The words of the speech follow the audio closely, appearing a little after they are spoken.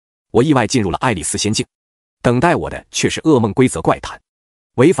我意外进入了爱丽丝仙境，等待我的却是噩梦规则怪谈。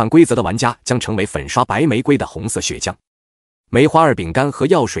违反规则的玩家将成为粉刷白玫瑰的红色血浆。梅花二饼干和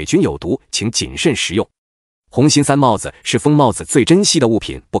药水菌有毒，请谨慎食用。红心三帽子是疯帽子最珍惜的物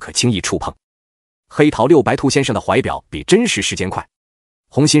品，不可轻易触碰。黑桃六白兔先生的怀表比真实时间快。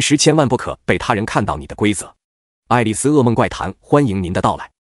红心10千万不可被他人看到你的规则。爱丽丝噩梦怪谈，欢迎您的到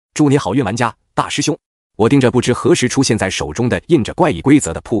来。祝你好运，玩家大师兄。我盯着不知何时出现在手中的印着怪异规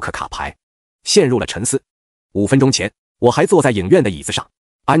则的扑克卡牌，陷入了沉思。5分钟前，我还坐在影院的椅子上，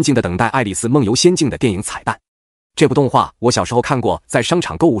安静地等待《爱丽丝梦游仙境》的电影彩蛋。这部动画我小时候看过，在商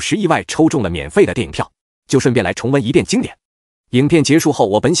场购物时意外抽中了免费的电影票，就顺便来重温一遍经典。影片结束后，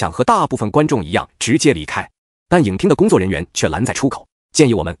我本想和大部分观众一样直接离开，但影厅的工作人员却拦在出口，建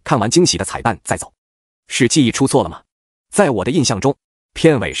议我们看完惊喜的彩蛋再走。是记忆出错了吗？在我的印象中，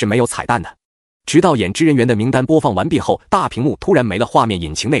片尾是没有彩蛋的。直到演职人员的名单播放完毕后，大屏幕突然没了画面，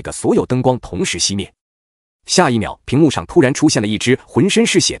引擎那个所有灯光同时熄灭。下一秒，屏幕上突然出现了一只浑身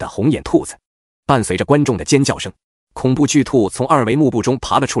是血的红眼兔子，伴随着观众的尖叫声，恐怖巨兔从2维幕布中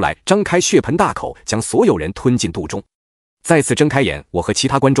爬了出来，张开血盆大口，将所有人吞进肚中。再次睁开眼，我和其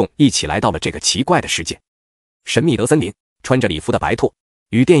他观众一起来到了这个奇怪的世界。神秘的森林，穿着礼服的白兔，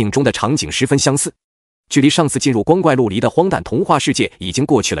与电影中的场景十分相似。距离上次进入光怪陆离的荒诞童话世界已经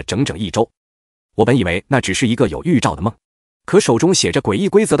过去了整整1周。我本以为那只是一个有预兆的梦，可手中写着诡异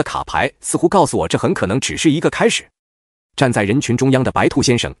规则的卡牌似乎告诉我，这很可能只是一个开始。站在人群中央的白兔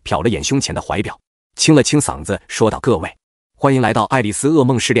先生瞟了眼胸前的怀表，清了清嗓子说道：“各位，欢迎来到爱丽丝噩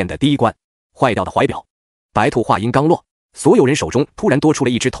梦试炼的第1关，坏掉的怀表。”白兔话音刚落，所有人手中突然多出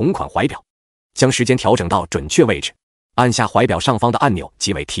了一只同款怀表。将时间调整到准确位置，按下怀表上方的按钮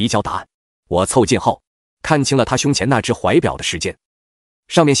即为提交答案。我凑近后，看清了他胸前那只怀表的时间，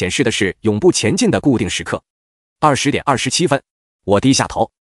上面显示的是永不前进的固定时刻，20点27分。我低下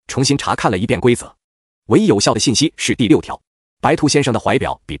头，重新查看了一遍规则，唯一有效的信息是第6条，白兔先生的怀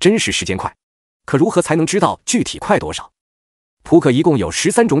表比真实时间快。可如何才能知道具体快多少？扑克一共有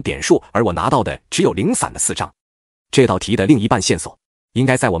13种点数，而我拿到的只有零散的4张。这道题的另一半线索应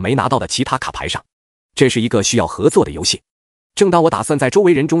该在我没拿到的其他卡牌上。这是一个需要合作的游戏。正当我打算在周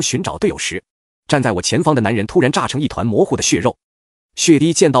围人中寻找队友时，站在我前方的男人突然炸成一团模糊的血肉，血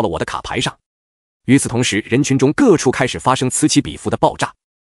滴溅到了我的卡牌上。与此同时，人群中各处开始发生此起彼伏的爆炸。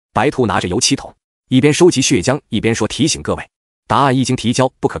白兔拿着油漆桶，一边收集血浆，一边说：“提醒各位，答案一经提交，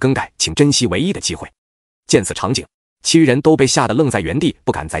不可更改，请珍惜唯一的机会。”见此场景，其余人都被吓得愣在原地，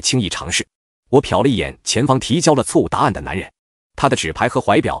不敢再轻易尝试。我瞟了一眼前方提交了错误答案的男人，他的纸牌和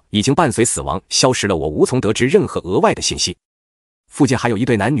怀表已经伴随死亡消失了，我无从得知任何额外的信息。附近还有一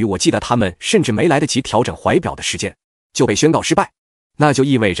对男女，我记得他们甚至没来得及调整怀表的时间，就被宣告失败。那就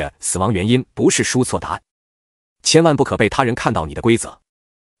意味着死亡原因不是输错答案。千万不可被他人看到你的规则，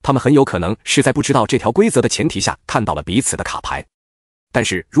他们很有可能是在不知道这条规则的前提下看到了彼此的卡牌。但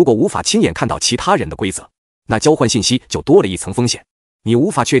是如果无法亲眼看到其他人的规则，那交换信息就多了一层风险，你无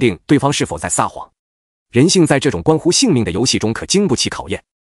法确定对方是否在撒谎。人性在这种关乎性命的游戏中可经不起考验。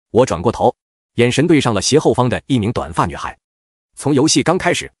我转过头，眼神对上了斜后方的一名短发女孩。从游戏刚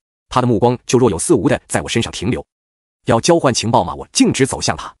开始，她的目光就若有似无地在我身上停留。要交换情报吗？我径直走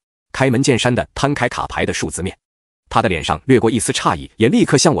向她，开门见山地摊开卡牌的数字面。她的脸上掠过一丝诧异，也立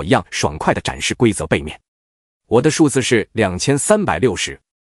刻像我一样爽快地展示规则背面。我的数字是2360，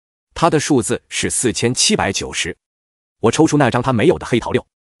她的数字是4790。我抽出那张她没有的黑桃六，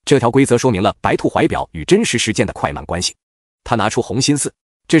这条规则说明了白兔怀表与真实时间的快慢关系。她拿出红心4，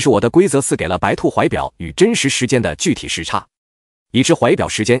这是我的规则4给了白兔怀表与真实时间的具体时差，已知怀表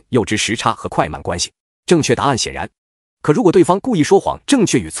时间，又知时差和快慢关系。正确答案显然，可如果对方故意说谎，正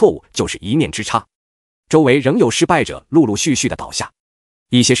确与错误就是一念之差。周围仍有失败者陆陆续续的倒下，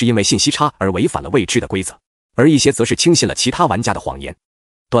一些是因为信息差而违反了未知的规则，而一些则是轻信了其他玩家的谎言。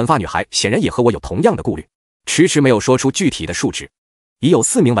短发女孩显然也和我有同样的顾虑，迟迟没有说出具体的数值。已有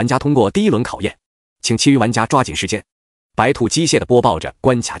4名玩家通过第1轮考验，请其余玩家抓紧时间。白兔机械地播报着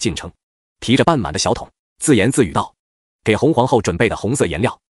关卡进程，提着半满的小桶，自言自语道：“给红皇后准备的红色颜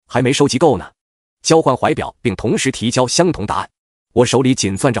料还没收集够呢。”交换怀表并同时提交相同答案。我手里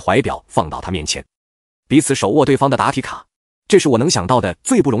紧攥着怀表放到他面前，彼此手握对方的答题卡，这是我能想到的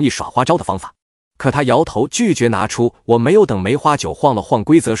最不容易耍花招的方法。可他摇头拒绝拿出。我没有等梅花酒晃了晃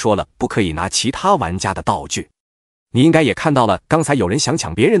规则，说了不可以拿其他玩家的道具。你应该也看到了，刚才有人想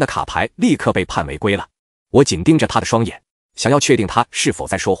抢别人的卡牌，立刻被判违规了。我紧盯着他的双眼，想要确定他是否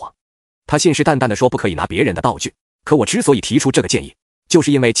在说谎。他信誓旦旦地说不可以拿别人的道具，可我之所以提出这个建议，就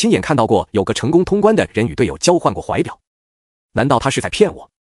是因为亲眼看到过有个成功通关的人与队友交换过怀表。难道他是在骗我？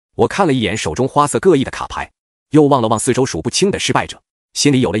我看了一眼手中花色各异的卡牌，又望了望四周数不清的失败者，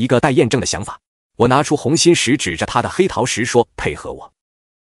心里有了一个待验证的想法。我拿出红心石，指着他的黑桃石说：“配合我。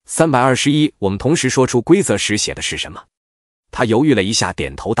”321，我们同时说出规则时写的是什么？他犹豫了一下，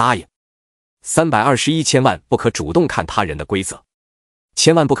点头答应。321，千万不可主动看他人的规则，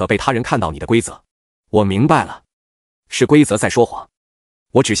千万不可被他人看到你的规则。我明白了，是规则在说谎。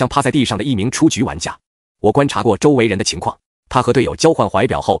我指向趴在地上的一名出局玩家，我观察过周围人的情况，他和队友交换怀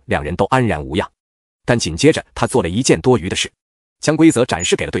表后，两人都安然无恙。但紧接着他做了一件多余的事，将规则展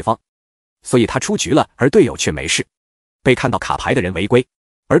示给了对方，所以他出局了，而队友却没事。被看到卡牌的人违规，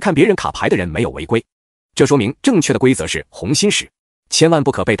而看别人卡牌的人没有违规。这说明正确的规则是红心石，千万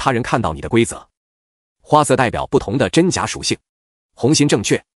不可被他人看到你的规则。花色代表不同的真假属性，红心正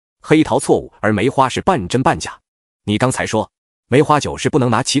确，黑桃错误，而梅花是半真半假。你刚才说梅花9是不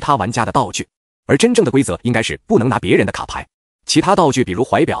能拿其他玩家的道具，而真正的规则应该是不能拿别人的卡牌，其他道具比如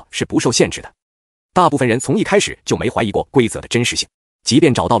怀表是不受限制的。大部分人从一开始就没怀疑过规则的真实性，即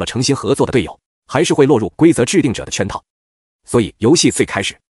便找到了诚心合作的队友，还是会落入规则制定者的圈套。所以游戏最开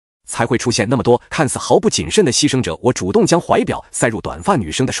始才会出现那么多看似毫不谨慎的牺牲者。我主动将怀表塞入短发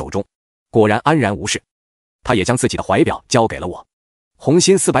女生的手中，果然安然无事。她也将自己的怀表交给了我。红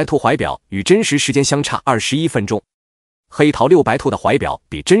心4白兔怀表与真实时间相差21分钟，黑桃6白兔的怀表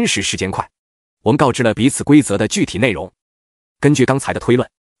比真实时间快。我们告知了彼此规则的具体内容。根据刚才的推论，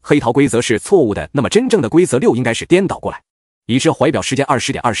黑桃规则是错误的，那么真正的规则6应该是颠倒过来，已知怀表时间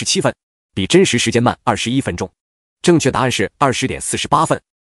20点27分，比真实时间慢21分钟。正确答案是20点48分。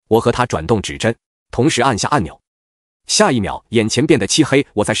我和他转动指针，同时按下按钮。下一秒，眼前变得漆黑，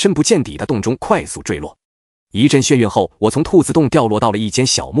我在深不见底的洞中快速坠落。一阵眩晕后，我从兔子洞掉落到了一间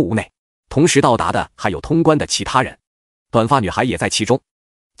小木屋内，同时到达的还有通关的其他人，短发女孩也在其中，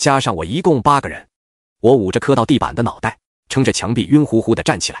加上我一共8个人。我捂着磕到地板的脑袋，撑着墙壁晕乎乎地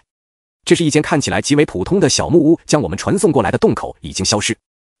站起来。这是一间看起来极为普通的小木屋，将我们传送过来的洞口已经消失。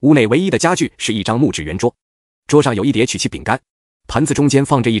屋内唯一的家具是一张木质圆桌，桌上有一碟曲奇饼干，盘子中间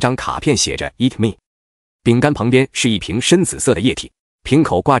放着一张卡片，写着 Eat Me。 饼干旁边是一瓶深紫色的液体，瓶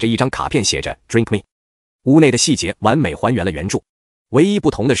口挂着一张卡片，写着 Drink Me。 屋内的细节完美还原了原著，唯一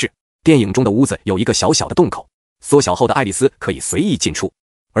不同的是，电影中的屋子有一个小小的洞口，缩小后的爱丽丝可以随意进出，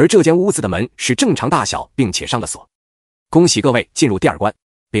而这间屋子的门是正常大小并且上了锁。恭喜各位进入第2关，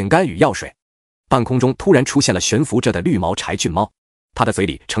饼干与药水。半空中突然出现了悬浮着的绿毛柴郡猫，它的嘴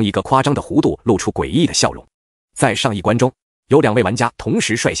里呈一个夸张的弧度，露出诡异的笑容。在上一关中，有2位玩家同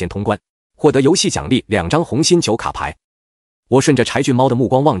时率先通关，获得游戏奖励2张红心9卡牌。我顺着柴郡猫的目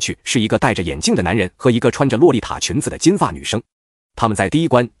光望去，是一个戴着眼镜的男人和一个穿着洛丽塔裙子的金发女生，他们在第1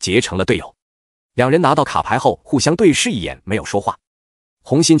关结成了队友。2人拿到卡牌后互相对视一眼，没有说话。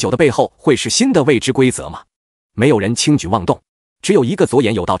红心9的背后会是新的未知规则吗？没有人轻举妄动，只有一个左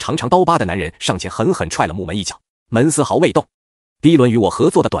眼有道长长刀疤的男人上前狠狠踹了木门一脚，门丝毫未动。第1轮与我合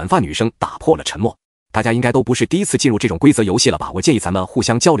作的短发女生打破了沉默，大家应该都不是第一次进入这种规则游戏了吧？我建议咱们互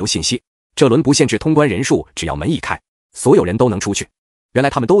相交流信息，这轮不限制通关人数，只要门一开，所有人都能出去。原来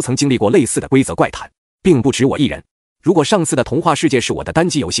他们都曾经历过类似的规则怪谈，并不止我一人。如果上次的童话世界是我的单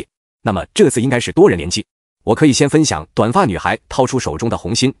机游戏，那么这次应该是多人联机。我可以先分享短发女孩掏出手中的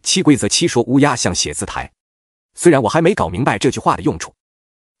红心7规则7，说乌鸦像写字台。虽然我还没搞明白这句话的用处，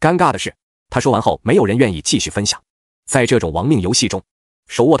尴尬的是，他说完后没有人愿意继续分享。在这种亡命游戏中，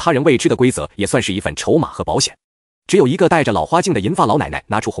手握他人未知的规则也算是一份筹码和保险。只有一个戴着老花镜的银发老奶奶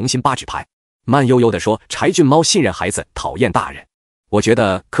拿出红心8纸牌，慢悠悠地说：“柴郡猫信任孩子，讨厌大人。”我觉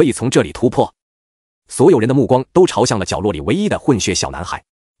得可以从这里突破。所有人的目光都朝向了角落里唯一的混血小男孩，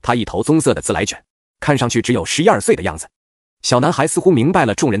他一头棕色的自来卷，看上去只有11、12岁的样子。小男孩似乎明白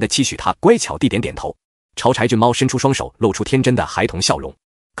了众人的期许，他乖巧地点点头，朝柴郡猫伸出双手，露出天真的孩童笑容。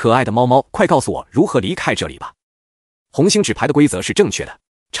可爱的猫猫，快告诉我如何离开这里吧。红星纸牌的规则是正确的，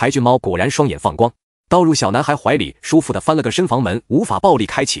柴郡猫果然双眼放光，倒入小男孩怀里，舒服地翻了个身，房门无法暴力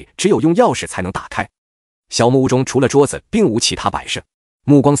开启，只有用钥匙才能打开。小木屋中除了桌子并无其他摆设，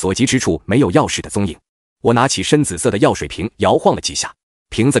目光所及之处没有钥匙的踪影。我拿起深紫色的药水瓶，摇晃了几下，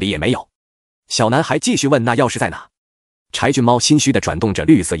瓶子里也没有。小男孩继续问：“那钥匙在哪？”柴郡猫心虚地转动着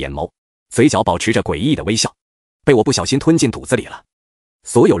绿色眼眸，嘴角保持着诡异的微笑，被我不小心吞进肚子里了。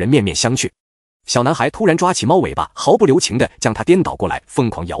所有人面面相觑。小男孩突然抓起猫尾巴，毫不留情地将它颠倒过来，疯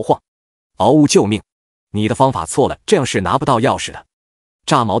狂摇晃。嗷呜！救命！你的方法错了，这样是拿不到钥匙的。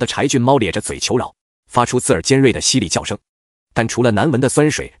炸毛的柴郡猫咧着嘴求饶，发出刺耳尖锐的犀利叫声，但除了难闻的酸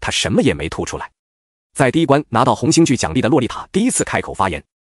水，它什么也没吐出来。在第1关拿到红星剧奖励的洛丽塔第一次开口发言：“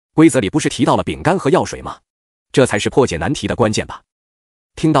规则里不是提到了饼干和药水吗？这才是破解难题的关键吧？”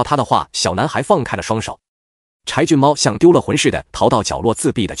听到他的话，小男孩放开了双手，柴郡猫像丢了魂似的逃到角落，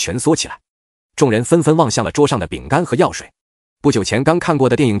自闭地蜷缩起来。众人纷纷望向了桌上的饼干和药水。不久前刚看过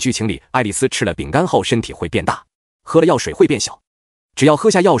的电影剧情里，爱丽丝吃了饼干后身体会变大，喝了药水会变小。只要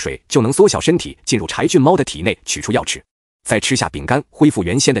喝下药水就能缩小身体，进入柴郡猫的体内取出药吃，再吃下饼干恢复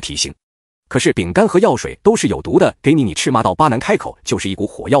原先的体型。可是饼干和药水都是有毒的，给你吃嘛！到巴南开口就是一股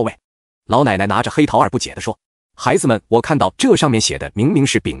火药味。老奶奶拿着黑桃二不解地说：“孩子们，我看到这上面写的明明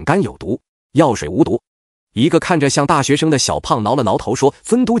是饼干有毒，药水无毒。”一个看着像大学生的小胖挠了挠头说：“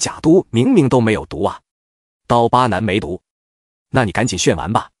真毒假毒，明明都没有毒啊！”刀疤男没毒，那你赶紧炫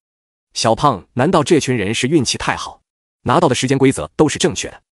完吧。小胖，难道这群人是运气太好，拿到的时间规则都是正确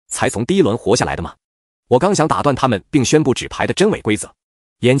的，才从第一轮活下来的吗？我刚想打断他们，并宣布纸牌的真伪规则，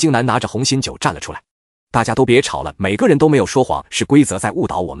眼镜男拿着红心酒站了出来。大家都别吵了，每个人都没有说谎，是规则在误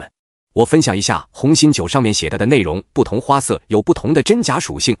导我们。我分享一下红心酒上面写的内容，不同花色有不同的真假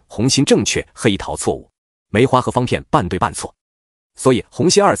属性，红心正确，黑桃错误，梅花和方片半对半错，所以红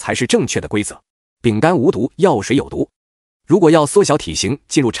心2才是正确的规则。饼干无毒，药水有毒。如果要缩小体型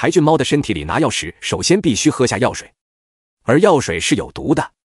进入柴郡猫的身体里拿药时，首先必须喝下药水，而药水是有毒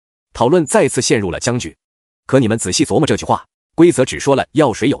的。讨论再次陷入了僵局。可你们仔细琢磨这句话，规则只说了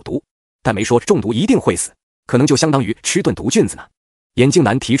药水有毒，但没说中毒一定会死，可能就相当于吃顿毒菌子呢。眼镜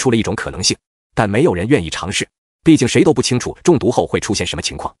男提出了一种可能性，但没有人愿意尝试，毕竟谁都不清楚中毒后会出现什么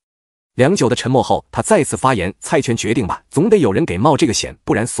情况。良久的沉默后，他再次发言：“猜拳决定吧，总得有人给冒这个险，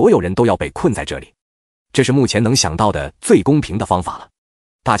不然所有人都要被困在这里。这是目前能想到的最公平的方法了。”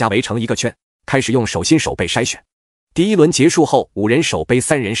大家围成一个圈，开始用手心手背筛选。第一轮结束后，5人手背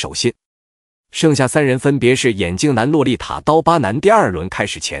，3人手心，剩下3人分别是眼镜男、洛丽塔、刀疤男。第2轮开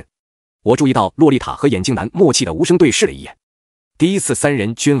始前，我注意到洛丽塔和眼镜男默契的无声对视了一眼。第一次3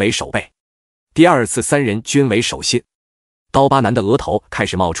人均为手背，第2次3人均为手心。刀疤男的额头开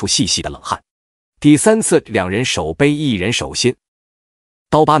始冒出细细的冷汗。第3次2人手背，1人手心。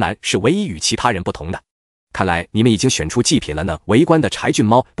刀疤男是唯一与其他人不同的。看来你们已经选出祭品了呢。围观的柴郡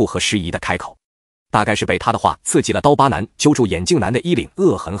猫不合时宜的开口，大概是被他的话刺激了。刀疤男揪住眼镜男的衣领，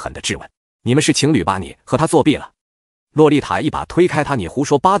恶狠狠地质问：“你们是情侣吧？你和他作弊了？”洛丽塔一把推开他：“你胡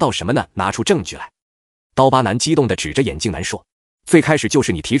说八道什么呢？拿出证据来！”刀疤男激动地指着眼镜男说：“最开始就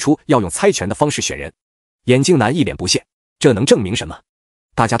是你提出要用猜拳的方式选人。”眼镜男一脸不屑：“这能证明什么？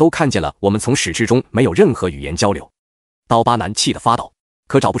大家都看见了，我们从始至终没有任何语言交流。”刀疤男气得发抖，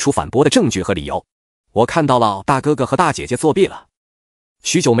可找不出反驳的证据和理由。我看到了，大哥哥和大姐姐作弊了。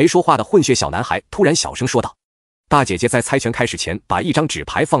许久没说话的混血小男孩突然小声说道：“大姐姐在猜拳开始前把一张纸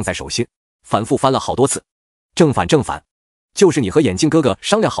牌放在手心，反复翻了好多次，正反正反，就是你和眼镜哥哥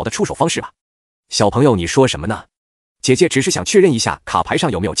商量好的出手方式吧？”小朋友，你说什么呢？姐姐只是想确认一下卡牌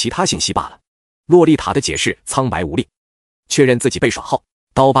上有没有其他信息罢了。洛丽塔的解释苍白无力。确认自己被耍后，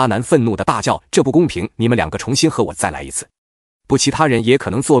刀疤男愤怒的大叫：“这不公平！你们2个重新和我再来一次！不，其他人也可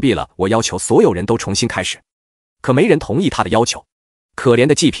能作弊了，我要求所有人都重新开始。”可没人同意他的要求。可怜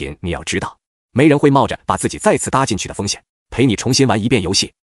的祭品，你要知道，没人会冒着把自己再次搭进去的风险，陪你重新玩一遍游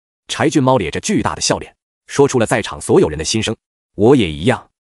戏。柴郡猫咧着巨大的笑脸，说出了在场所有人的心声。我也一样。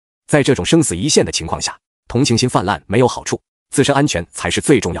在这种生死一线的情况下，同情心泛滥没有好处，自身安全才是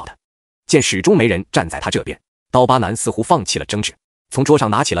最重要的。见始终没人站在他这边，刀疤男似乎放弃了争执，从桌上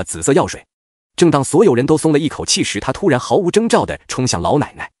拿起了紫色药水。正当所有人都松了一口气时，他突然毫无征兆地冲向老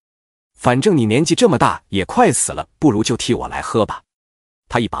奶奶：“反正你年纪这么大，也快死了，不如就替我来喝吧。”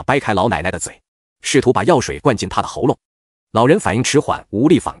他一把掰开老奶奶的嘴，试图把药水灌进她的喉咙。老人反应迟缓，无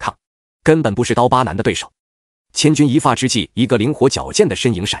力反抗，根本不是刀疤男的对手。千钧一发之际，一个灵活矫健的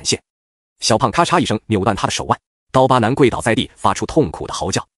身影闪现，小胖咔嚓一声扭断他的手腕，刀疤男跪倒在地，发出痛苦的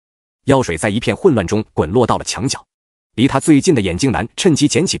嚎叫。药水在一片混乱中滚落到了墙角，离他最近的眼镜男趁机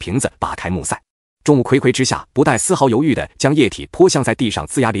捡起瓶子，拔开木塞，众目睽睽之下，不带丝毫犹豫地将液体泼向在地上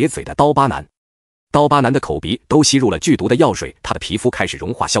龇牙咧嘴的刀疤男。刀疤男的口鼻都吸入了剧毒的药水，他的皮肤开始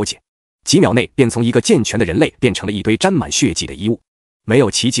融化消解，几秒内便从一个健全的人类变成了一堆沾满血迹的衣物。没有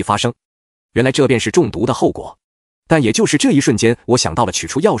奇迹发生，原来这便是中毒的后果。但也就是这一瞬间，我想到了取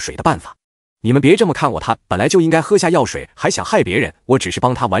出药水的办法。你们别这么看我，他本来就应该喝下药水，还想害别人，我只是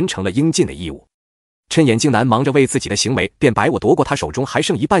帮他完成了应尽的义务。趁眼镜男忙着为自己的行为辩白，我夺过他手中还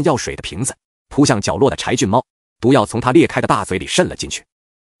剩一半药水的瓶子，扑向角落的柴郡猫，毒药从他裂开的大嘴里渗了进去。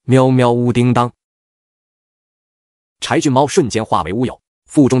喵喵呜叮当，柴郡猫瞬间化为乌有，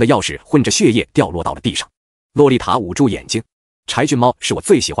腹中的钥匙混着血液掉落到了地上。洛丽塔捂住眼睛，柴郡猫是我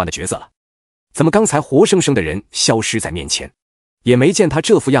最喜欢的角色了，怎么刚才活生生的人消失在面前？也没见他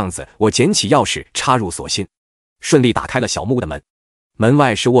这副样子。我捡起钥匙插入锁心，顺利打开了小木屋的门。门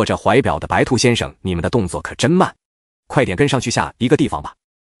外是握着怀表的白兔先生，你们的动作可真慢，快点跟上去下一个地方吧。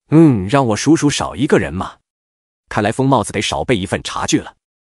让我数数少一个人嘛。看来疯帽子得少备一份茶具了。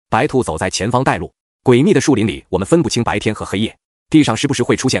白兔走在前方带路，诡秘的树林里，我们分不清白天和黑夜，地上时不时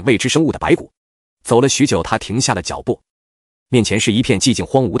会出现未知生物的白骨。走了许久，他停下了脚步，面前是一片寂静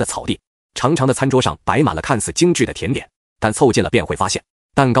荒芜的草地，长长的餐桌上摆满了看似精致的甜点，但凑近了便会发现，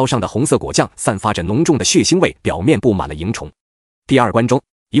蛋糕上的红色果酱散发着浓重的血腥味，表面布满了蝇虫。第二关中，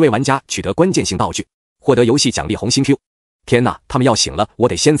一位玩家取得关键性道具，获得游戏奖励红心 Q。天哪，他们要醒了，我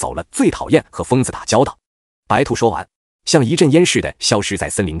得先走了，最讨厌和疯子打交道。白兔说完，像一阵烟似的消失在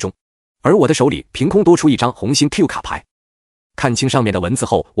森林中，而我的手里凭空多出一张红心 Q 卡牌。看清上面的文字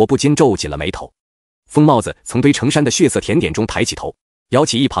后，我不禁皱紧了眉头。疯帽子从堆成山的血色甜点中抬起头，摇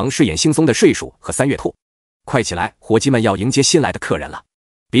起一旁睡眼惺忪的睡鼠和三月兔。快起来，伙计们要迎接新来的客人了。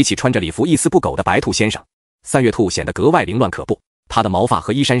比起穿着礼服一丝不苟的白兔先生，三月兔显得格外凌乱可怖。他的毛发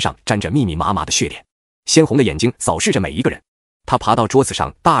和衣衫上沾着密密麻麻的血点，鲜红的眼睛扫视着每一个人。他爬到桌子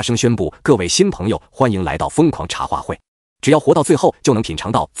上，大声宣布：各位新朋友，欢迎来到疯狂茶话会。只要活到最后，就能品尝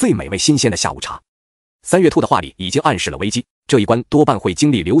到最美味新鲜的下午茶。三月兔的话里已经暗示了危机，这一关多半会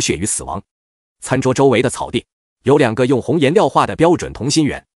经历流血与死亡。餐桌周围的草地有2个用红颜料画的标准同心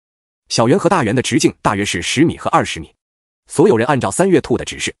圆，小圆和大圆的直径大约是10米和20米。所有人按照三月兔的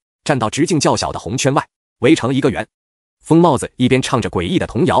指示，站到直径较小的红圈外，围成一个圆。疯帽子一边唱着诡异的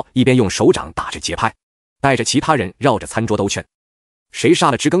童谣，一边用手掌打着节拍，带着其他人绕着餐桌兜圈。谁杀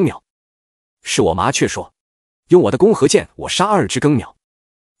了只更鸟？是我麻雀说。用我的弓和箭，我杀2只更鸟。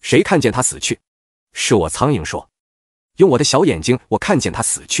谁看见它死去？是我苍蝇说。用我的小眼睛，我看见它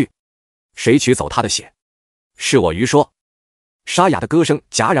死去。谁取走它的血？是我鱼说。沙哑的歌声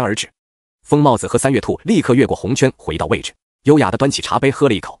戛然而止。疯帽子和三月兔立刻越过红圈回到位置，优雅地端起茶杯喝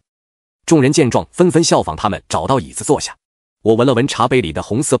了一口。众人见状纷纷效仿他们，找到椅子坐下。我闻了闻茶杯里的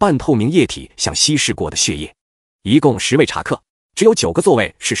红色半透明液体，像稀释过的血液。一共10位茶客，只有9个座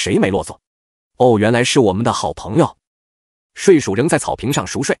位，是谁没落座？哦，原来是我们的好朋友。睡鼠仍在草坪上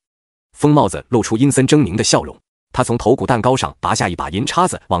熟睡。疯帽子露出阴森狰狞的笑容，他从头骨蛋糕上拔下一把银叉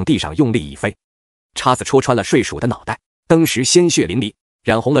子，往地上用力一飞，叉子戳穿了睡鼠的脑袋，当时鲜血淋漓，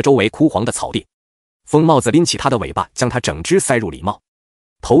染红了周围枯黄的草地。疯帽子拎起他的尾巴，将它整只塞入礼帽，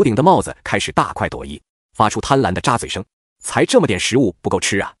头顶的帽子开始大快朵颐，发出贪婪的扎嘴声。才这么点食物不够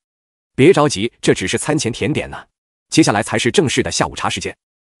吃啊！别着急，这只是餐前甜点呢，接下来才是正式的下午茶时间。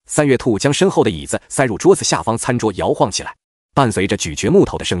三月兔将身后的椅子塞入桌子下方，餐桌摇晃起来，伴随着咀嚼木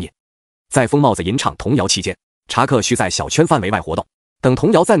头的声音。在疯帽子吟唱童谣期间，茶客需在小圈范围外活动，等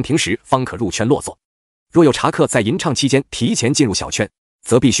童谣暂停时方可入圈落座。若有茶客在吟唱期间提前进入小圈，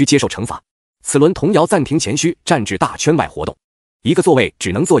则必须接受惩罚。此轮童谣暂停前需站至大圈外活动，一个座位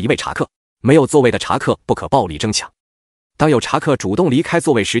只能坐1位茶客，没有座位的茶客不可暴力争抢。当有茶客主动离开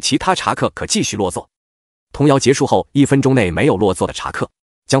座位时，其他茶客可继续落座。童谣结束后1分钟内没有落座的茶客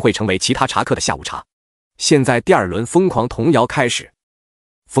将会成为其他茶客的下午茶。现在第2轮疯狂童谣开始，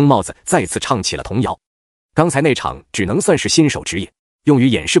疯帽子再次唱起了童谣。刚才那场只能算是新手职业，用于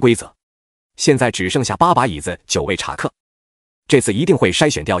演示规则。现在只剩下8把椅子，9位茶客，这次一定会筛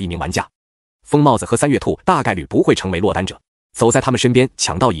选掉1名玩家。疯帽子和三月兔大概率不会成为落单者，走在他们身边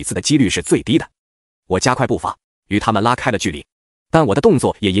抢到椅子的几率是最低的。我加快步伐，与他们拉开了距离，但我的动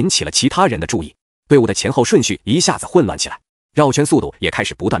作也引起了其他人的注意，队伍的前后顺序一下子混乱起来，绕圈速度也开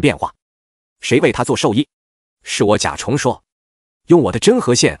始不断变化。谁为他做兽医？是我甲虫说。用我的针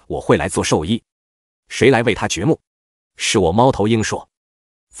和线，我会来做兽医。谁来为他掘墓？是我猫头鹰说。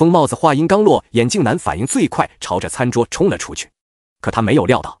疯帽子话音刚落，眼镜男反应最快，朝着餐桌冲了出去。可他没有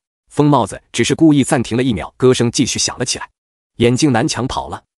料到，疯帽子只是故意暂停了1秒，歌声继续响了起来。眼镜男抢跑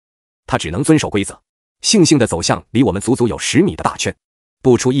了，他只能遵守规则，悻悻地走向离我们足足有10米的大圈。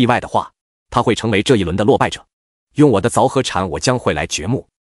不出意外的话，他会成为这一轮的落败者。用我的凿和铲，我将会来掘墓。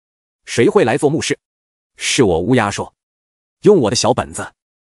谁会来做墓士？是我乌鸦说。用我的小本子。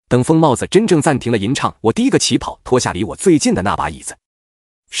等疯帽子真正暂停了吟唱，我第一个起跑，脱下离我最近的那把椅子。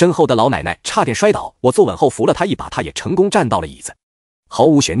身后的老奶奶差点摔倒，我坐稳后扶了她一把，她也成功站到了椅子。毫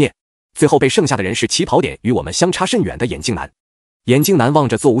无悬念，最后被剩下的人是起跑点与我们相差甚远的眼镜男。眼镜男望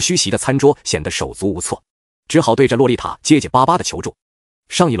着座无虚席的餐桌，显得手足无措，只好对着洛丽塔结结巴巴的求助。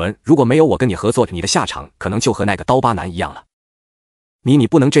上一轮如果没有我跟你合作，你的下场可能就和那个刀疤男一样了。你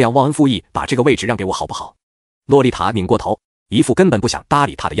不能这样忘恩负义，把这个位置让给我好不好？洛丽塔拧过头，一副根本不想搭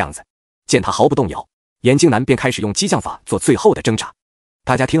理他的样子。见他毫不动摇，眼镜男便开始用激将法做最后的挣扎。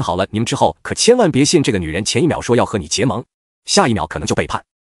大家听好了，你们之后可千万别信这个女人前1秒说要和你结盟，下1秒可能就背叛。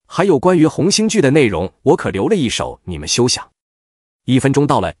还有关于红星剧的内容，我可留了一手，你们休想。1分钟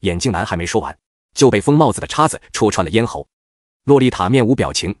到了，眼镜男还没说完，就被疯帽子的叉子戳穿了咽喉。洛丽塔面无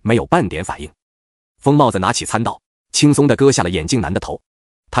表情，没有半点反应。疯帽子拿起餐刀，轻松地割下了眼镜男的头。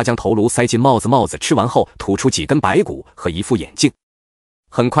他将头颅塞进帽子吃完后，吐出几根白骨和一副眼镜。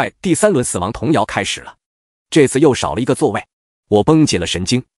很快，第3轮死亡童谣开始了，这次又少了一个座位，我绷紧了神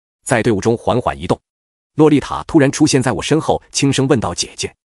经，在队伍中缓缓移动。洛丽塔突然出现在我身后，轻声问道：“姐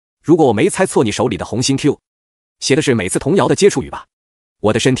姐，如果我没猜错，你手里的红心 Q 写的是每次童谣的接触语吧？”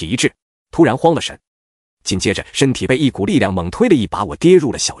我的身体一滞，突然慌了神，紧接着身体被一股力量猛推了一把，我跌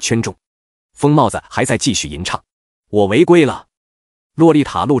入了小圈中。疯帽子还在继续吟唱：“我违规了。”洛丽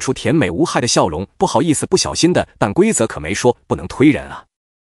塔露出甜美无害的笑容：“不好意思，不小心的，但规则可没说不能推人啊。”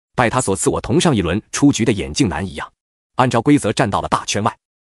拜他所赐，我同上一轮出局的眼镜男一样，按照规则站到了大圈外。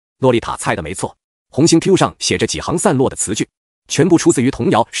洛丽塔猜的没错，红星 Q 上写着几行散落的词句，全部出自于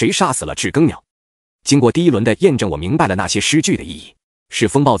童谣《谁杀死了知更鸟》。经过第1轮的验证，我明白了那些诗句的意义，是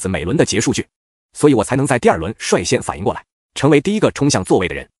疯帽子每轮的结束句，所以我才能在第2轮率先反应过来，成为第一个冲向座位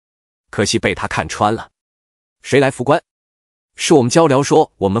的人。可惜被他看穿了。谁来扶棺？是我们交流说，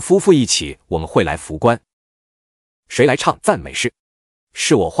我们夫妇一起，我们会来扶棺。谁来唱赞美诗？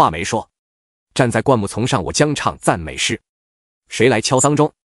是我话没说，站在灌木丛上，我将唱赞美诗。谁来敲丧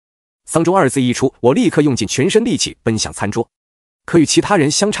钟？丧钟2字一出，我立刻用尽全身力气奔向餐桌，可与其他人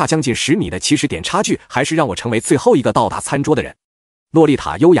相差将近10米的起始点差距，还是让我成为最后一个到达餐桌的人。洛丽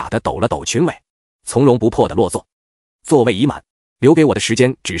塔优雅地抖了抖裙尾，从容不迫地落座，座位已满，留给我的时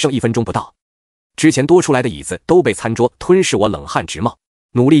间只剩1分钟不到。之前多出来的椅子都被餐桌吞噬，我冷汗直冒，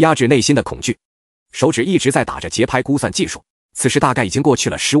努力压制内心的恐惧，手指一直在打着节拍估算计数。此时大概已经过去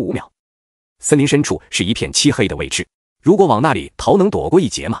了15秒。森林深处是一片漆黑的未知，如果往那里逃能躲过一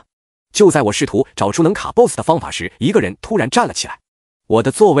劫吗？就在我试图找出能卡 BOSS 的方法时，一个人突然站了起来：“我的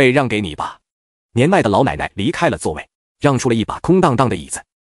座位让给你吧。”年迈的老奶奶离开了座位，让出了一把空荡荡的椅子。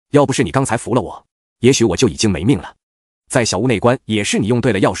要不是你刚才扶了我，也许我就已经没命了。在小屋内关，也是你用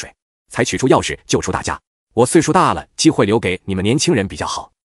对了药水，才取出钥匙救出大家。我岁数大了，机会留给你们年轻人比较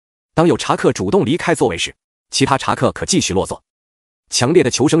好。当有茶客主动离开座位时，其他茶客可继续落座。强烈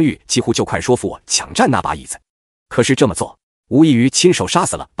的求生欲几乎就快说服我抢占那把椅子，可是这么做无异于亲手杀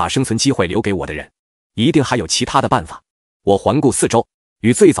死了把生存机会留给我的人，一定还有其他的办法。我环顾四周，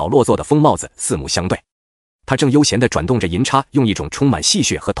与最早落座的疯帽子四目相对，他正悠闲地转动着银叉，用一种充满戏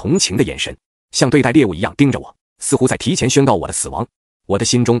谑和同情的眼神，像对待猎物一样盯着我，似乎在提前宣告我的死亡。我的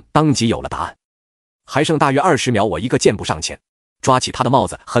心中当即有了答案。还剩大约20秒，我一个箭步上前，抓起他的帽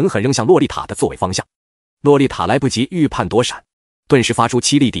子，狠狠扔向洛丽塔的座位方向。洛丽塔来不及预判躲闪，顿时发出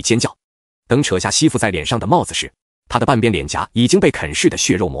凄厉地尖叫。等扯下吸附在脸上的帽子时，她的半边脸颊已经被啃噬的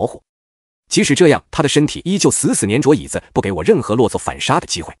血肉模糊。即使这样，她的身体依旧死死粘着椅子，不给我任何落座反杀的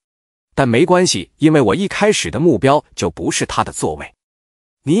机会。但没关系，因为我一开始的目标就不是她的座位。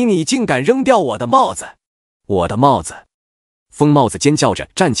你竟敢扔掉我的帽子！我的帽子！疯帽子尖叫着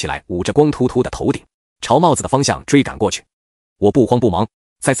站起来，捂着光秃秃的头顶，朝帽子的方向追赶过去。我不慌不忙，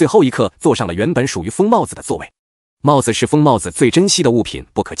在最后一刻坐上了原本属于疯帽子的座位。帽子是疯帽子最珍惜的物品，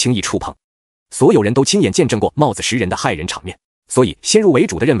不可轻易触碰。所有人都亲眼见证过帽子食人的骇人场面，所以先入为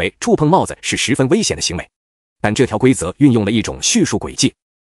主的认为触碰帽子是十分危险的行为。但这条规则运用了一种叙述轨迹，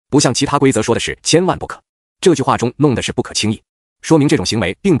不像其他规则说的是千万不可，这句话中弄的是不可轻易，说明这种行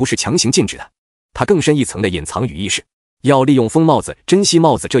为并不是强行禁止的。它更深一层的隐藏语义是，要利用疯帽子珍惜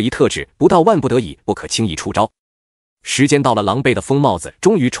帽子这一特质，不到万不得已不可轻易出招。时间到了，狼狈的疯帽子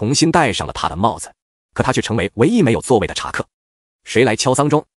终于重新戴上了他的帽子，可他却成为唯一没有座位的茶客。谁来敲丧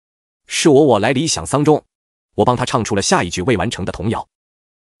钟？是我来理想丧钟。我帮他唱出了下一句未完成的童谣。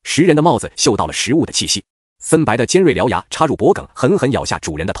食人的帽子嗅到了食物的气息，森白的尖锐獠牙插入脖颈，狠狠咬下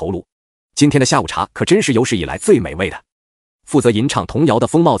主人的头颅。今天的下午茶可真是有史以来最美味的。负责吟唱童谣的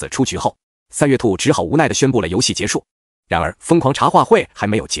疯帽子出局后，3月兔只好无奈地宣布了游戏结束。然而疯狂茶话会还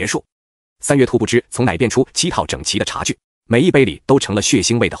没有结束。3月兔不知从哪变出7套整齐的茶具，每一杯里都成了血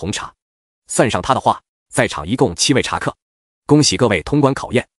腥味的红茶。算上他的话，在场一共7位茶客，恭喜各位通关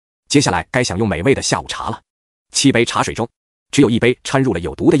考验。接下来该享用美味的下午茶了。7杯茶水中，只有1杯掺入了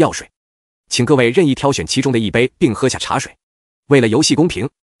有毒的药水，请各位任意挑选其中的1杯并喝下茶水。为了游戏公平，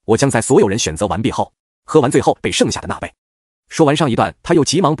我将在所有人选择完毕后，喝完最后被剩下的那杯。说完上一段，他又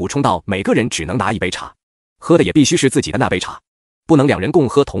急忙补充道，每个人只能拿1杯茶，喝的也必须是自己的那杯茶，不能2人共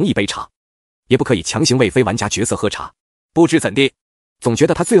喝同一杯茶，也不可以强行为非玩家角色喝茶。不知怎地，总觉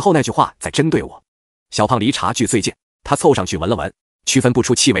得他最后那句话在针对我。小胖离茶具最近，他凑上去闻了闻，区分不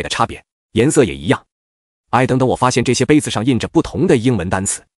出气味的差别，颜色也一样。等等，我发现这些杯子上印着不同的英文单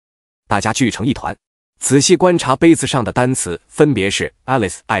词，大家聚成一团，仔细观察杯子上的单词，分别是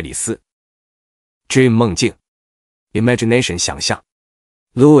Alice 爱丽丝、Dream 梦境、Imagination 想象、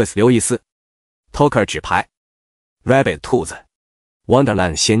Louis 刘易斯、Poker 纸牌、Rabbit 兔子、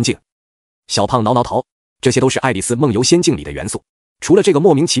Wonderland 仙境。小胖挠挠头，这些都是爱丽丝梦游仙境里的元素，除了这个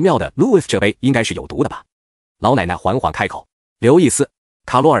莫名其妙的 Louis， 这杯应该是有毒的吧。老奶奶缓缓开口，刘易斯，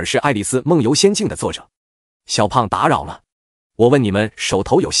卡罗尔是《爱丽丝梦游仙境》的作者。小胖打扰了，我问你们手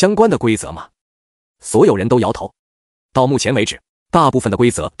头有相关的规则吗？所有人都摇头。到目前为止，大部分的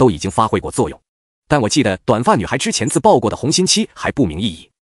规则都已经发挥过作用，但我记得短发女孩之前自曝过的红心期还不明意义。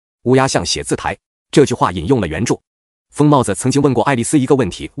乌鸦像写字台，这句话引用了原著。疯帽子曾经问过爱丽丝一个问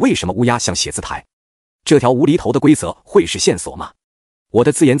题：为什么乌鸦像写字台？这条无厘头的规则会是线索吗？我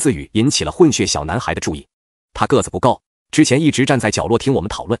的自言自语引起了混血小男孩的注意。他个子不高，之前一直站在角落听我们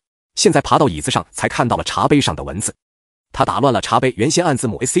讨论，现在爬到椅子上才看到了茶杯上的文字。他打乱了茶杯原先按字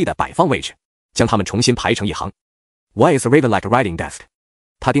母 AC 的摆放位置，将它们重新排成一行。Why is a raven like a writing desk？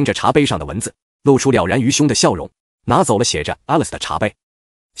 他盯着茶杯上的文字，露出了然于胸的笑容，拿走了写着 Alice 的茶杯。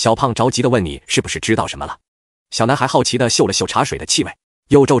小胖着急地问：你是不是知道什么了？小男孩好奇地嗅了嗅茶水的气味，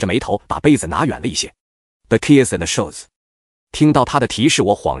又皱着眉头把杯子拿远了一些。The key is in the shows。 听到他的提示，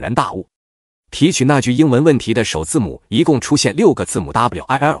我恍然大悟。提取那句英文问题的首字母一共出现6个字母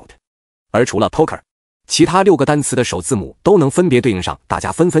WIL， 而除了 poker， 其他6个单词的首字母都能分别对应上，大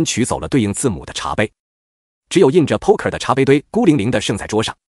家纷纷取走了对应字母的茶杯，只有印着 poker 的茶杯堆孤零零地剩在桌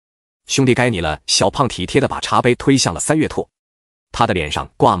上。兄弟该你了，小胖体贴地把茶杯推向了3月兔。他的脸上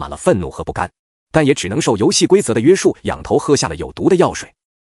挂满了愤怒和不甘，但也只能受游戏规则的约束，仰头喝下了有毒的药水。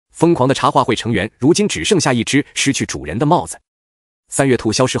疯狂的茶话会成员如今只剩下一只失去主人的帽子。3月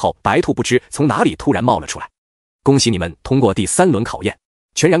兔消失后，白兔不知从哪里突然冒了出来。恭喜你们通过第3轮考验，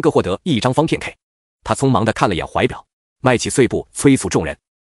全然各获得1张方片 K。 他匆忙地看了眼怀表，迈起碎步催促众人：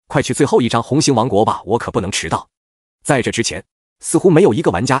快去最后一张红星王国吧，我可不能迟到。在这之前，似乎没有一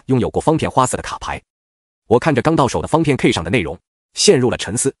个玩家拥有过方片花色的卡牌。我看着刚到手的方片 K 上的内容，陷入了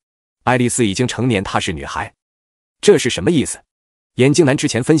沉思。爱丽丝已经成年，她是女孩，这是什么意思？眼镜男之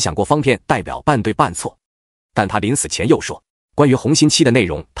前分享过方片代表半对半错，但他临死前又说关于红心期的内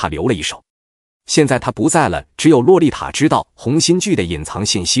容他留了一手。现在他不在了，只有洛丽塔知道红心剧的隐藏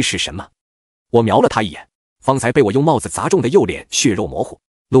信息是什么。我瞄了他一眼，方才被我用帽子砸中的右脸血肉模糊，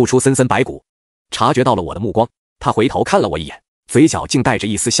露出森森白骨。察觉到了我的目光，他回头看了我一眼，嘴角竟带着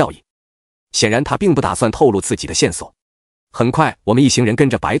一丝笑意。显然他并不打算透露自己的线索。很快，我们一行人跟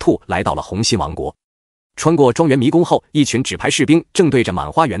着白兔来到了红心王国。穿过庄园迷宫后，一群纸牌士兵正对着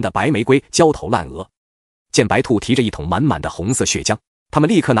满花园的白玫瑰焦头烂额。见白兔提着一桶满满的红色血浆，他们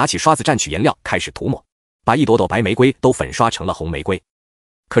立刻拿起刷子蘸取颜料开始涂抹，把一朵朵白玫瑰都粉刷成了红玫瑰。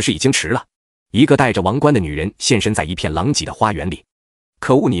可是已经迟了，一个戴着王冠的女人现身在一片狼藉的花园里。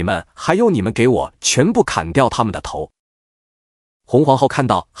可恶你们，还有你们，给我全部砍掉他们的头！红皇后看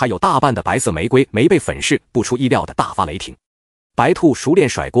到还有大半的白色玫瑰没被粉饰，不出意料的大发雷霆。白兔熟练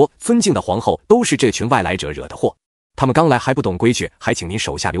甩锅，尊敬的皇后，都是这群外来者惹的祸。他们刚来还不懂规矩，还请您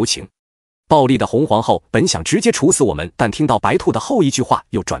手下留情。暴力的红皇后本想直接处死我们，但听到白兔的后一句话，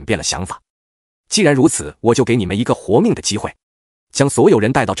又转变了想法。既然如此，我就给你们一个活命的机会。将所有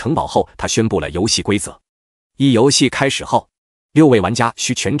人带到城堡后，他宣布了游戏规则。一游戏开始后，6位玩家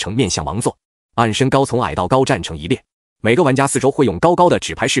需全程面向王座，按身高从矮到高站成一列。每个玩家四周会用高高的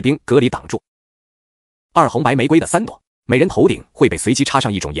纸牌士兵隔离挡住。2红白玫瑰的3朵，每人头顶会被随机插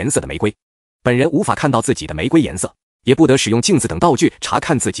上一种颜色的玫瑰。本人无法看到自己的玫瑰颜色，也不得使用镜子等道具查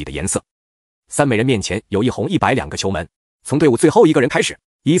看自己的颜色。3每人面前有1红1白2个球门，从队伍最后一个人开始，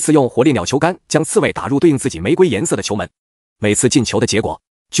依次用火烈鸟球杆将刺猬打入对应自己玫瑰颜色的球门。每次进球的结果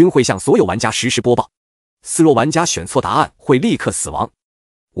均会向所有玩家实时播报。若玩家选错答案，会立刻死亡。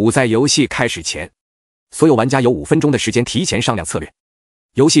在游戏开始前，所有玩家有5分钟的时间提前商量策略。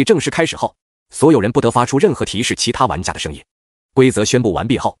游戏正式开始后，所有人不得发出任何提示其他玩家的声音。规则宣布完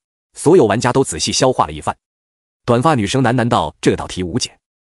毕后，所有玩家都仔细消化了一番。短发女生喃喃道：这道题无解。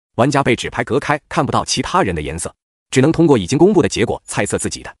玩家被纸牌隔开，看不到其他人的颜色，只能通过已经公布的结果猜测自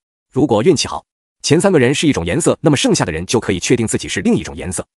己的。如果运气好，前3个人是一种颜色，那么剩下的人就可以确定自己是另一种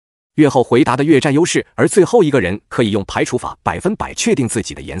颜色。越后回答的越占优势，而最后一个人可以用排除法100%确定自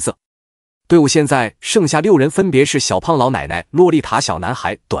己的颜色。队伍现在剩下6人，分别是小胖老奶奶、洛丽塔小男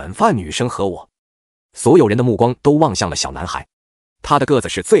孩、短发女生和我。所有人的目光都望向了小男孩，他的个子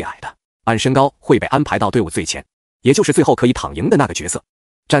是最矮的，按身高会被安排到队伍最前，也就是最后可以躺赢的那个角色。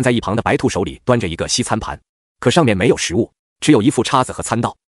站在一旁的白兔手里端着一个西餐盘，可上面没有食物，只有一副叉子和餐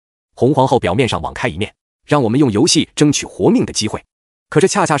刀。红皇后表面上网开一面，让我们用游戏争取活命的机会，可这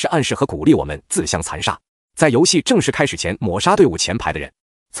恰恰是暗示和鼓励我们自相残杀，在游戏正式开始前抹杀队伍前排的人，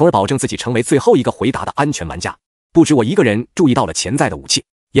从而保证自己成为最后一个回答的安全玩家。不止我一个人注意到了潜在的武器，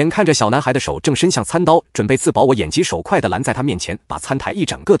眼看着小男孩的手正伸向餐刀，准备自保，我眼疾手快地拦在他面前，把餐台一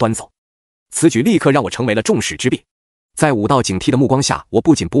整个端走。此举立刻让我成为了众矢之的。在武道警惕的目光下，我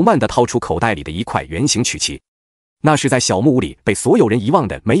不紧不慢地掏出口袋里的一块圆形曲奇，那是在小木屋里被所有人遗忘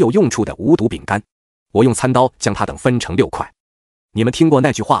的没有用处的无毒饼干。我用餐刀将它等分成6块，你们听过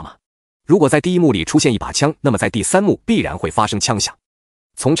那句话吗？如果在第一幕里出现一把枪，那么在第3幕必然会发生枪响。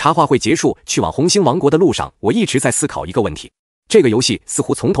从茶话会结束去往红星王国的路上，我一直在思考一个问题：这个游戏似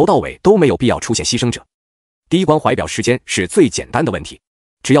乎从头到尾都没有必要出现牺牲者。第一关怀表时间是最简单的问题，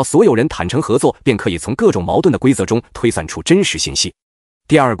只要所有人坦诚合作，便可以从各种矛盾的规则中推算出真实信息。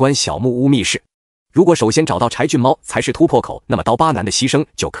第二关小木屋密室，如果首先找到柴郡猫才是突破口，那么刀疤男的牺牲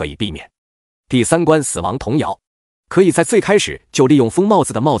就可以避免。第3关死亡童谣，可以在最开始就利用疯帽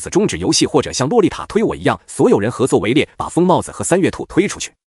子的帽子终止游戏，或者像洛丽塔推我一样，所有人合作围猎，把疯帽子和3月兔推出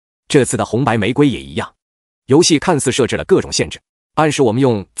去。这次的红白玫瑰也一样，游戏看似设置了各种限制，暗示我们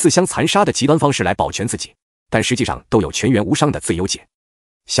用自相残杀的极端方式来保全自己，但实际上都有全员无伤的最优解。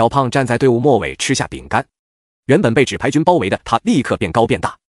小胖站在队伍末尾吃下饼干，原本被纸牌军包围的他立刻变高变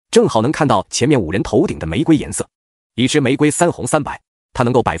大，正好能看到前面5人头顶的玫瑰颜色。一支玫瑰3红3白，他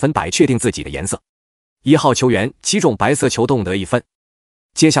能够100%确定自己的颜色。1号球员击中白色球洞得1分。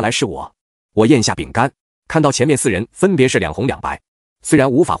接下来是我咽下饼干，看到前面4人分别是2红2白，虽然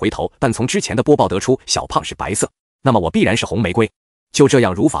无法回头，但从之前的播报得出小胖是白色，那么我必然是红玫瑰。就这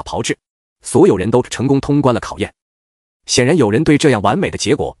样如法炮制，所有人都成功通关了考验。显然有人对这样完美的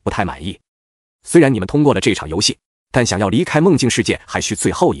结果不太满意。虽然你们通过了这场游戏，但想要离开梦境世界还需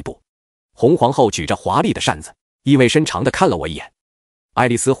最后一步。红皇后举着华丽的扇子，意味深长地看了我一眼。爱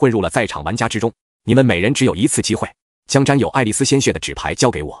丽丝混入了在场玩家之中，你们每人只有1次机会，将沾有爱丽丝鲜血的纸牌交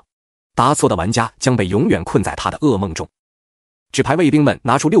给我。答错的玩家将被永远困在他的噩梦中。纸牌卫兵们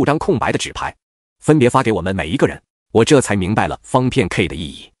拿出6张空白的纸牌，分别发给我们每一个人。我这才明白了方片 K 的意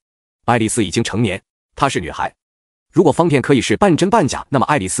义。爱丽丝已经成年，她是女孩。如果方片可以是半真半假，那么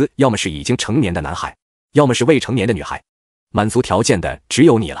爱丽丝要么是已经成年的男孩，要么是未成年的女孩。满足条件的只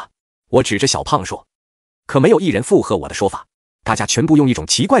有你了。我指着小胖说。可没有一人附和我的说法，大家全部用一种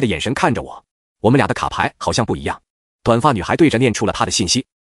奇怪的眼神看着我。我们俩的卡牌好像不一样。短发女孩对着念出了她的信息，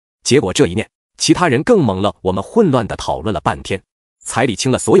结果这一念，其他人更懵了。我们混乱地讨论了半天，才理清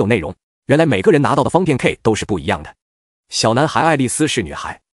了所有内容。原来每个人拿到的方片 K 都是不一样的。小男孩爱丽丝是女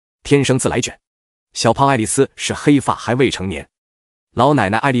孩，天生自来卷。小胖爱丽丝是黑发还未成年。老奶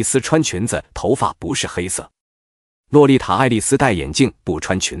奶爱丽丝穿裙子，头发不是黑色。洛丽塔爱丽丝戴眼镜，不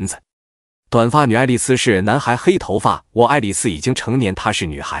穿裙子。短发女爱丽丝是男孩，黑头发。我爱丽丝已经成年，她是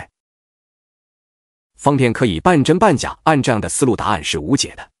女孩。方片可以半真半假，按这样的思路，答案是无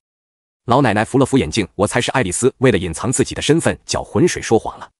解的。老奶奶扶了扶眼镜，我猜是爱丽丝为了隐藏自己的身份，搅浑水说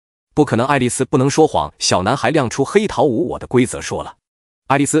谎了。不可能，爱丽丝不能说谎。小男孩亮出黑桃5，我的规则说了，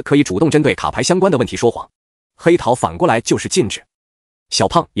爱丽丝可以主动针对卡牌相关的问题说谎，黑桃反过来就是禁止。小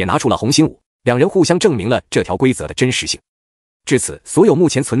胖也拿出了红心5，两人互相证明了这条规则的真实性。至此，所有目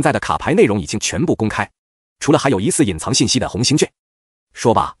前存在的卡牌内容已经全部公开，除了还有疑似隐藏信息的红星卷。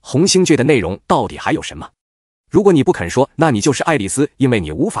说吧，红星卷的内容到底还有什么？如果你不肯说，那你就是爱丽丝，因为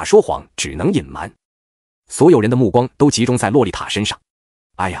你无法说谎，只能隐瞒。所有人的目光都集中在洛丽塔身上。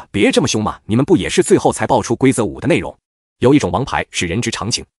哎呀，别这么凶嘛，你们不也是最后才爆出规则5的内容？有一种王牌是人之常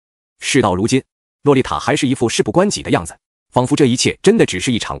情。事到如今，洛丽塔还是一副事不关己的样子，仿佛这一切真的只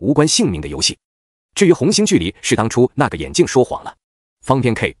是一场无关性命的游戏。至于红星距离，是当初那个眼镜说谎了。方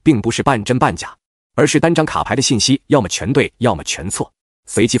片 K 并不是半真半假，而是单张卡牌的信息要么全对，要么全错，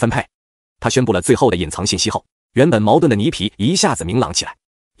随机分配。他宣布了最后的隐藏信息后，原本矛盾的泥皮一下子明朗起来。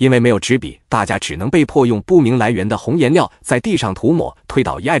因为没有纸笔，大家只能被迫用不明来源的红颜料在地上涂抹，推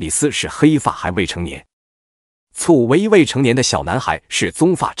导爱丽丝是黑发还未成年。错误，唯一未成年的小男孩是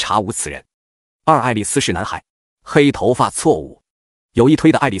棕发，查无此人。2，爱丽丝是男孩，黑头发，错误。有一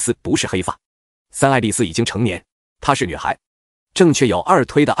推的爱丽丝不是黑发。3，爱丽丝已经成年，她是女孩，正确。有2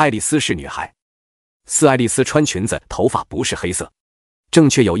推的爱丽丝是女孩。4，爱丽丝穿裙子，头发不是黑色，正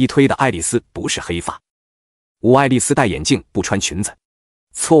确。有1推的爱丽丝不是黑发。5，爱丽丝戴眼镜，不穿裙子，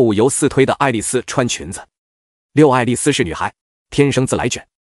错误。由4推的爱丽丝穿裙子。6，爱丽丝是女孩，天生自来卷，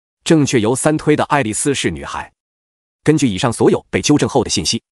正确。由3推的爱丽丝是女孩。根据以上所有被纠正后的信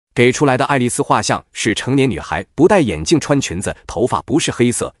息，给出来的爱丽丝画像是成年女孩，不戴眼镜，穿裙子，头发不是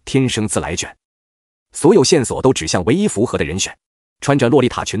黑色，天生自来卷。所有线索都指向唯一符合的人选，穿着洛丽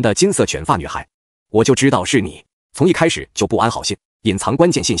塔裙的金色卷发女孩。我就知道是你，从一开始就不安好心，隐藏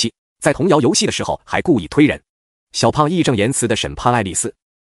关键信息，在童谣游戏的时候还故意推人。小胖义正言辞地审判爱丽丝，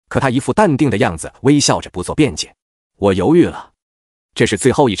可他一副淡定的样子，微笑着不做辩解。我犹豫了，这是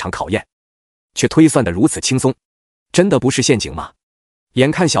最后一场考验，却推算得如此轻松，真的不是陷阱吗？眼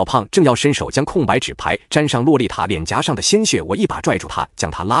看小胖正要伸手将空白纸牌沾上洛丽塔脸颊上的鲜血，我一把拽住他，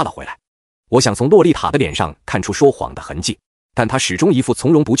将他拉了回来。我想从洛丽塔的脸上看出说谎的痕迹，但她始终一副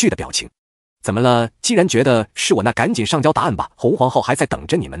从容不惧的表情。怎么了？既然觉得是我，那赶紧上交答案吧，红皇后还在等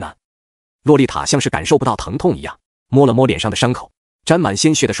着你们呢。洛丽塔像是感受不到疼痛一样，摸了摸脸上的伤口，沾满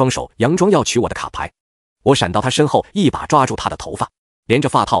鲜血的双手佯装要取我的卡牌，我闪到他身后，一把抓住他的头发，连着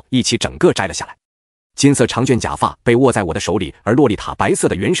发套一起整个摘了下来。金色长卷假发被握在我的手里，而洛丽塔白色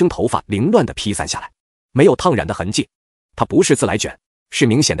的原生头发凌乱地披散下来，没有烫染的痕迹。她不是自来卷，是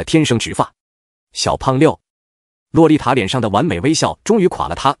明显的天生直发。小胖六，洛丽塔脸上的完美微笑终于垮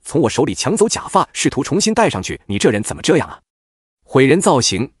了，她从我手里抢走假发，试图重新戴上去。你这人怎么这样啊？毁人造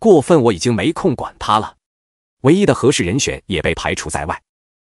型，过分，我已经没空管他了。唯一的合适人选也被排除在外。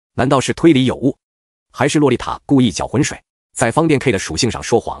难道是推理有误，还是洛丽塔故意搅浑水，在方便 K 的属性上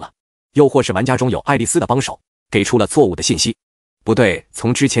说谎了？又或是玩家中有爱丽丝的帮手，给出了错误的信息？不对，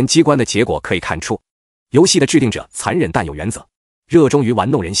从之前机关的结果可以看出，游戏的制定者残忍但有原则，热衷于玩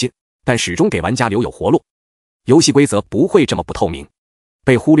弄人心，但始终给玩家留有活路。游戏规则不会这么不透明，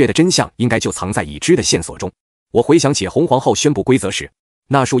被忽略的真相应该就藏在已知的线索中。我回想起红皇后宣布规则时，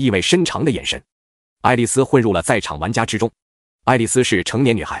那束意味深长的眼神。爱丽丝混入了在场玩家之中。爱丽丝是成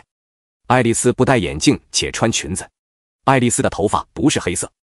年女孩，爱丽丝不戴眼镜且穿裙子，爱丽丝的头发不是黑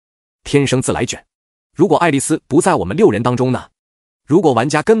色，天生自来卷。如果爱丽丝不在我们6人当中呢？如果玩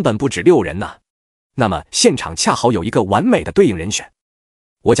家根本不止6人呢？那么现场恰好有一个完美的对应人选。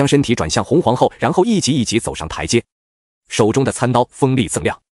我将身体转向红皇后，然后一级一级走上台阶，手中的餐刀锋利锃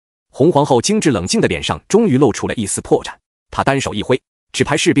亮。红皇后精致冷静的脸上终于露出了一丝破绽，她单手一挥，纸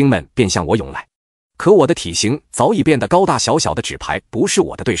牌士兵们便向我涌来。可我的体型早已变得高大小小的纸牌不是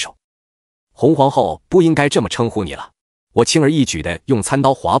我的对手。红皇后不应该这么称呼你了。我轻而易举地用餐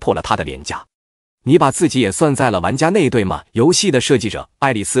刀划破了她的脸颊。你把自己也算在了玩家内对吗？游戏的设计者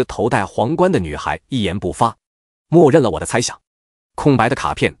爱丽丝头戴皇冠的女孩一言不发，默认了我的猜想。空白的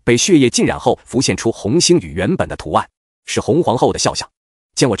卡片被血液浸染后浮现出红星与原本的图案，是红皇后的肖像。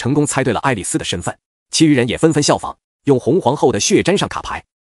见我成功猜对了爱丽丝的身份，其余人也纷纷效仿，用红皇后的血沾上卡牌。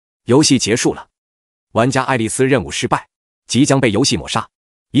游戏结束了，玩家爱丽丝任务失败，即将被游戏抹杀。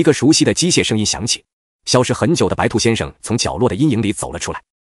一个熟悉的机械声音响起，消失很久的白兔先生从角落的阴影里走了出来。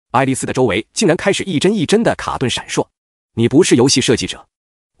爱丽丝的周围竟然开始一帧一帧的卡顿闪烁。你不是游戏设计者。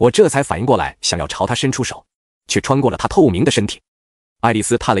我这才反应过来，想要朝他伸出手，却穿过了他透明的身体。爱丽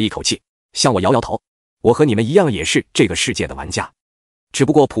丝叹了一口气，向我摇摇头。我和你们一样也是这个世界的玩家，只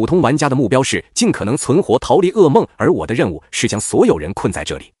不过普通玩家的目标是尽可能存活逃离噩梦，而我的任务是将所有人困在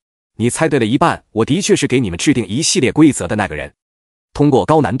这里。你猜对了一半，我的确是给你们制定一系列规则的那个人。通过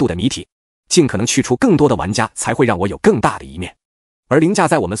高难度的谜题，尽可能去除更多的玩家，才会让我有更大的一面。而凌驾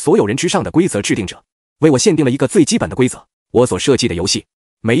在我们所有人之上的规则制定者，为我限定了一个最基本的规则：我所设计的游戏，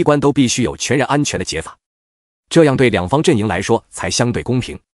每一关都必须有全然安全的解法，这样对两方阵营来说才相对公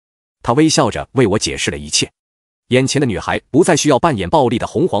平。他微笑着为我解释了一切。眼前的女孩不再需要扮演暴力的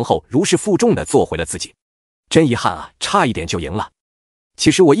红皇后，如释负重地做回了自己。真遗憾啊，差一点就赢了。其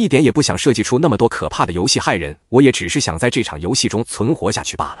实我一点也不想设计出那么多可怕的游戏害人，我也只是想在这场游戏中存活下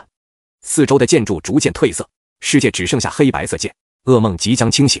去罢了。四周的建筑逐渐褪色，世界只剩下黑白色界，噩梦即将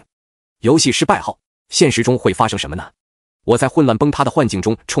清醒。游戏失败后，现实中会发生什么呢？我在混乱崩塌的幻境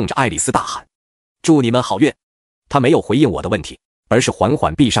中冲着爱丽丝大喊：祝你们好运。她没有回应我的问题，而是缓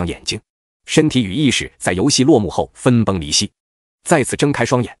缓闭上眼睛，身体与意识在游戏落幕后分崩离析。再次睁开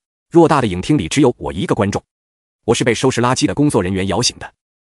双眼，偌大的影厅里只有我一个观众。我是被收拾垃圾的工作人员摇醒的。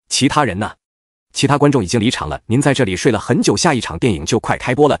其他人呢？其他观众已经离场了。您在这里睡了很久，下一场电影就快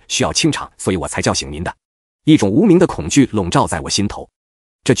开播了，需要清场，所以我才叫醒您的。一种无名的恐惧笼罩在我心头，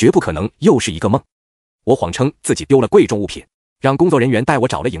这绝不可能又是一个梦。我谎称自己丢了贵重物品，让工作人员带我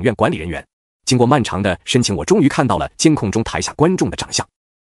找了影院管理人员。经过漫长的申请，我终于看到了监控中台下观众的长相。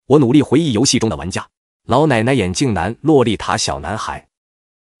我努力回忆游戏中的玩家：老奶奶、眼镜男、洛丽塔、小男孩。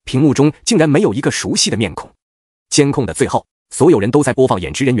屏幕中竟然没有一个熟悉的面孔。监控的最后，所有人都在播放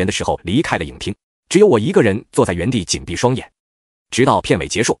演职人员的时候离开了影厅，只有我一个人坐在原地紧闭双眼，直到片尾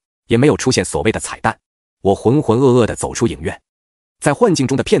结束，也没有出现所谓的彩蛋。我浑浑噩噩地走出影院，在幻境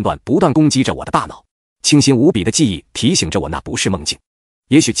中的片段不断攻击着我的大脑，清新无比的记忆提醒着我那不是梦境。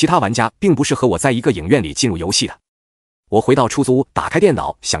也许其他玩家并不是和我在一个影院里进入游戏的。我回到出租屋，打开电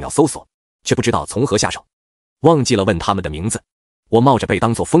脑想要搜索，却不知道从何下手，忘记了问他们的名字。我冒着被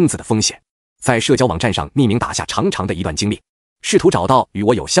当作疯子的风险，在社交网站上匿名打下长长的一段经历，试图找到与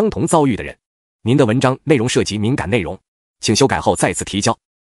我有相同遭遇的人。您的文章内容涉及敏感内容，请修改后再次提交。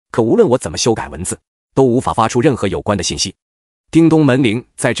可无论我怎么修改文字，都无法发出任何有关的信息。叮咚，门铃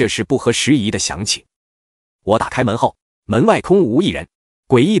在这时不合时宜地响起。我打开门后，门外空无一人，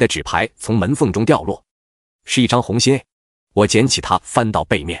诡异的纸牌从门缝中掉落，是一张红心 A。 我捡起它，翻到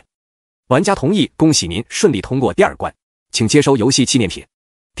背面。玩家同意，恭喜您顺利通过第2关，请接收游戏纪念品。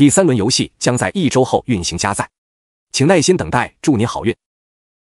第3轮游戏将在1周后运行加载，请耐心等待，祝您好运。